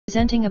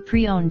Presenting a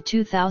pre-owned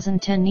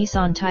 2010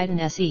 Nissan Titan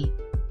SE.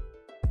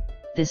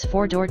 This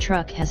four-door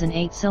truck has an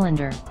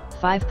 8-cylinder,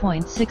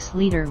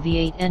 5.6-liter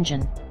V8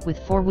 engine,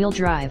 with four-wheel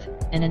drive,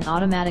 and an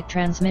automatic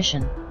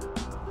transmission.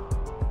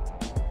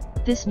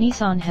 This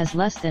Nissan has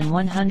less than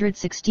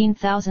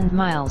 116,000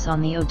 miles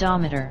on the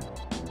odometer.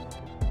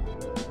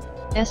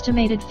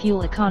 Estimated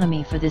fuel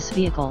economy for this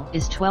vehicle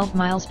is 12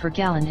 miles per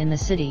gallon in the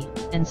city,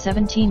 and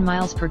 17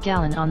 miles per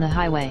gallon on the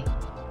highway.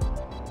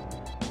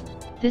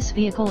 This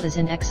vehicle is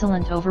in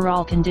excellent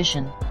overall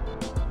condition.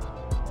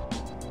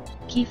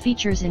 Key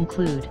features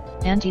include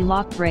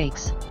anti-lock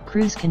brakes,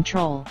 cruise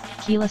control,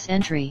 keyless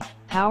entry,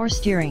 power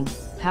steering,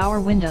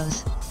 power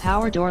windows,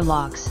 power door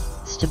locks,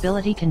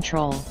 stability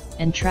control,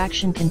 and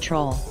traction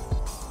control.